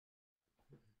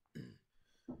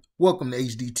Welcome to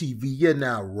HDTV. You're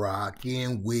now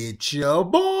rocking with your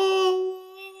boy.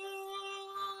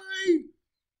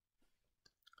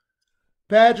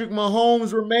 Patrick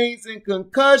Mahomes remains in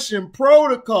concussion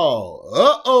protocol.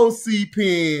 Uh-oh,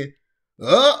 C-Pen.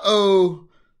 Uh-oh.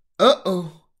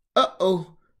 Uh-oh.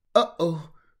 Uh-oh. Uh-oh.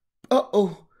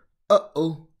 Uh-oh.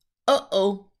 Uh-oh.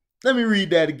 Uh-oh. Let me read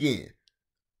that again.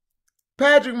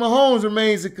 Patrick Mahomes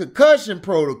remains in concussion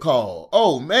protocol.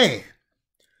 Oh, man.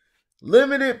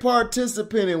 Limited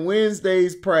participant in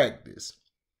Wednesday's practice.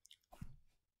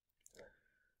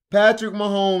 Patrick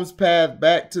Mahomes' path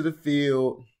back to the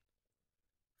field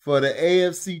for the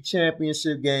AFC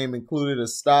Championship game included a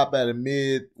stop at a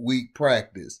midweek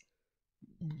practice.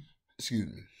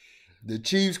 Excuse me. The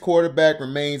Chiefs quarterback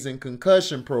remains in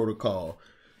concussion protocol,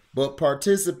 but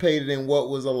participated in what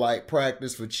was a light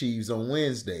practice for Chiefs on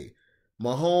Wednesday.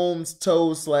 Mahomes'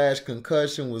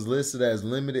 toe/concussion was listed as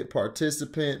limited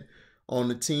participant on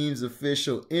the team's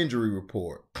official injury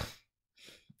report.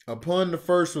 Upon the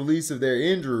first release of their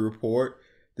injury report,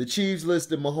 the Chiefs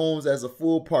listed Mahomes as a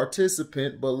full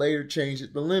participant, but later changed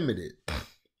it to limited.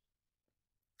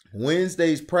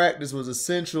 Wednesday's practice was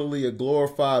essentially a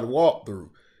glorified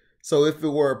walkthrough, so if it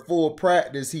were a full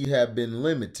practice, he'd have been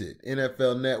limited,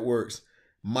 NFL Network's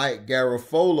Mike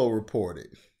Garafolo reported.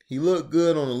 He looked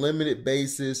good on a limited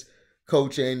basis,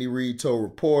 Coach Andy Reid told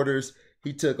reporters.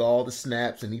 He took all the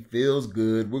snaps and he feels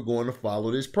good. We're going to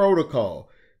follow this protocol.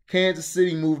 Kansas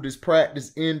City moved his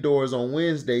practice indoors on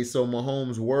Wednesday, so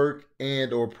Mahomes' work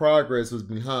and or progress was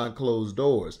behind closed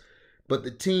doors. But the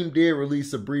team did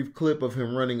release a brief clip of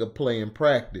him running a play in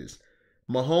practice.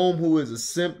 Mahomes, who is a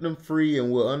symptom-free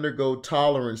and will undergo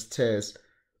tolerance tests,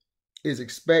 is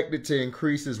expected to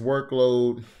increase his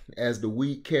workload as the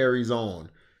week carries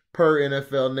on, per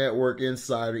NFL Network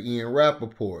insider Ian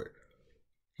Rappaport.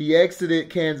 He exited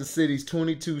Kansas City's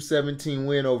 22-17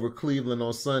 win over Cleveland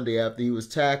on Sunday after he was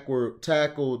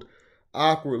tackled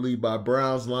awkwardly by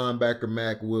Browns linebacker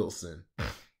Mack Wilson.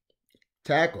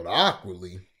 Tackled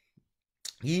awkwardly?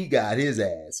 He got his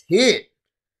ass hit.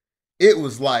 It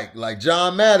was like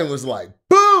John Madden was like,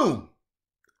 boom!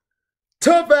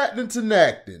 Tough acting to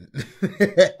acting.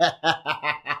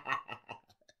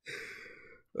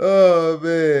 Oh,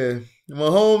 man.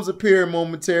 Mahomes appeared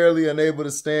momentarily unable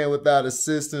to stand without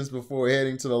assistance before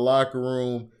heading to the locker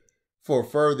room for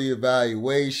further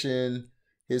evaluation.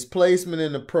 His placement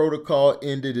in the protocol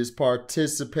ended his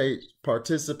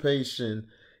participation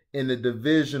in the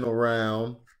divisional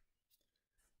round,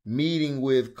 meeting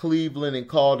with Cleveland, and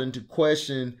called into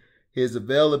question his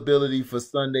availability for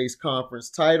Sunday's conference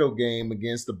title game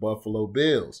against the Buffalo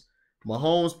Bills.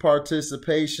 Mahomes'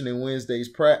 participation in Wednesday's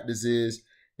practice is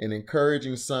an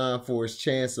encouraging sign for his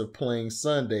chance of playing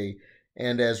Sunday,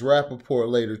 and as Rappaport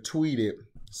later tweeted,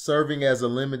 serving as a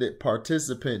limited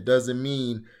participant doesn't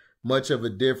mean much of a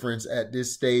difference at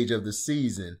this stage of the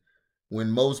season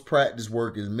when most practice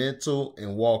work is mental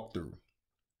and walkthrough.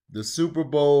 The Super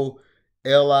Bowl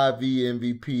LIV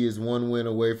MVP is one win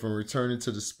away from returning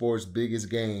to the sport's biggest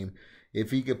game.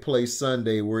 If he could play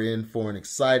Sunday, we're in for an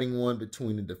exciting one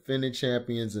between the defending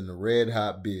champions and the Red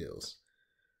Hot Bills.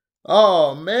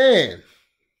 Oh, man.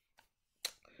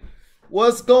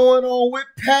 What's going on with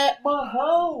Pat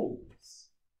Mahomes?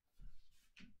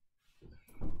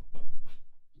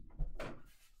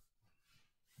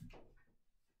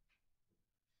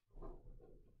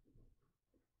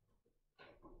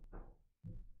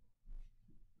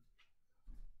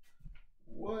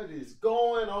 What is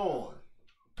going on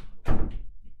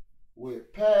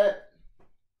with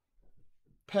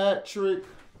Patrick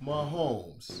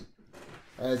Mahomes?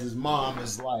 As his mom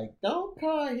is like, don't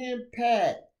call him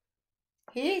Pat.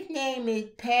 His name is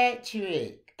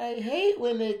Patrick. I hate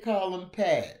when they call him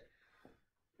Pat.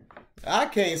 I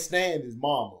can't stand his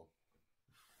mama.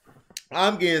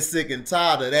 I'm getting sick and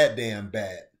tired of that damn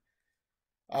bat.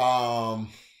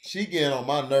 She getting on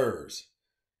my nerves.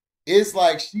 It's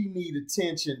like she need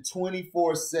attention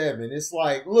 24/7. It's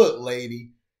like, look,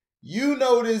 lady, you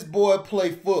know this boy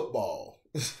play football.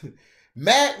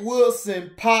 Matt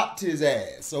Wilson popped his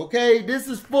ass, okay? This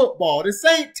is football. This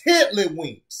ain't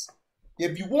tiddlywinks.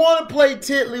 If you want to play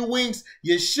tiddlywinks,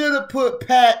 you should have put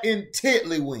Pat in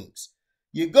tiddlywinks.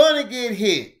 You're going to get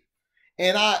hit.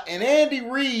 And Andy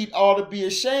Reid ought to be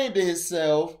ashamed of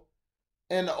himself,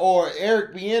 or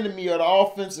Eric Bieniemy or the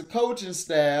offensive coaching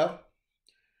staff,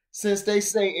 since they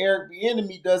say Eric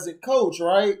Bieniemy doesn't coach,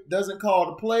 right? Doesn't call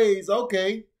the plays.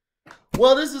 Okay.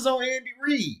 Well, this is on Andy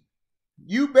Reid.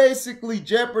 You basically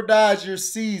jeopardize your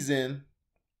season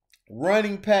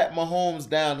running Pat Mahomes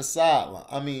down the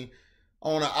sideline.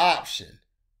 On an option.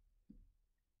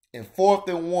 And 4th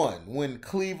and 1 when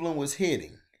Cleveland was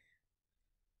hitting.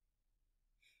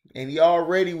 And he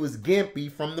already was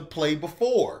gimpy from the play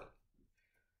before.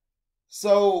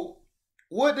 So,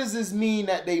 what does this mean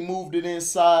that they moved it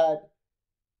inside?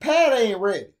 Pat ain't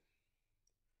ready.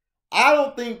 I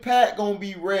don't think Pat gonna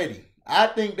be ready. I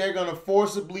think they're gonna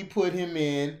forcibly put him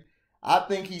in. I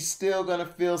think he's still gonna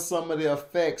feel some of the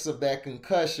effects of that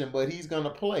concussion, but he's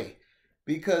gonna play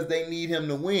because they need him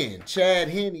to win. Chad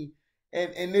Henne,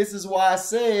 and this is why I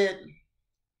said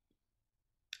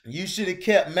you should have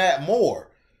kept Matt Moore.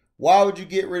 Why would you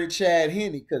get rid of Chad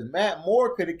Henne? Because Matt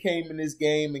Moore could have came in this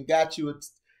game and got you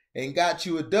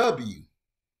a W.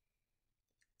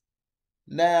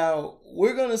 Now,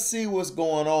 we're going to see what's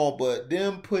going on, but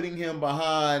them putting him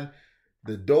behind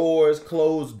the doors,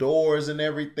 closed doors and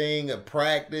everything at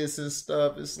practice and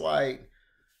stuff, it's like,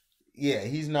 yeah,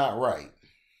 he's not right.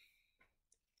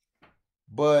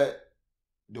 But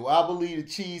do I believe the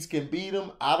Chiefs can beat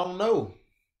him? I don't know.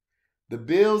 The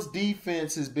Bills'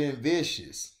 defense has been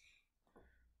vicious.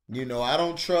 You know, I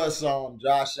don't trust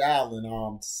Josh Allen.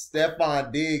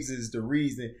 Stephon Diggs is the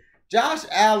reason. Josh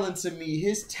Allen, to me,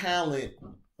 his talent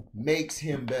makes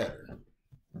him better.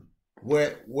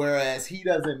 Whereas he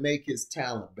doesn't make his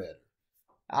talent better.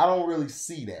 I don't really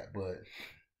see that, but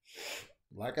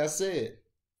like I said,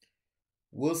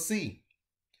 we'll see.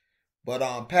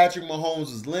 But Patrick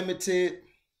Mahomes is limited.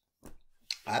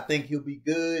 I think he'll be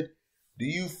good. Do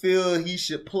you feel he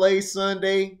should play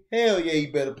Sunday? Hell yeah, he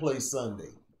better play Sunday.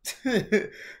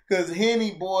 Because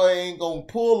Henne, boy, ain't going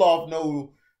to pull off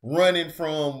no running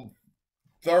from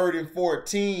 3rd and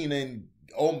 14 and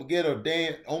almost get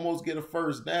a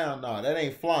first down. No, that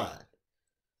ain't flying.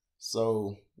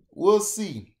 So, we'll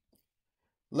see.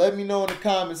 Let me know in the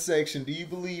comment section, do you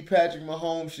believe Patrick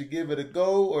Mahomes should give it a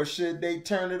go or should they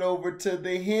turn it over to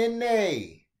the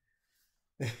Henne?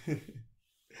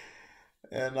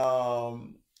 And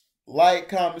like,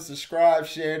 comment, subscribe,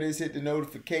 share this, hit the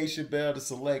notification bell to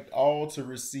select all to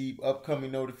receive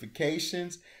upcoming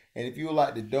notifications. And if you would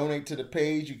like to donate to the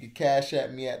page, you can cash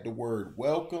at me at the word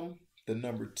welcome, the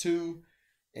number 2,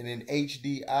 and then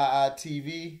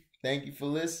HDIITV. Thank you for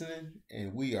listening,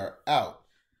 and we are out.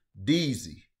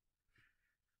 Deezy.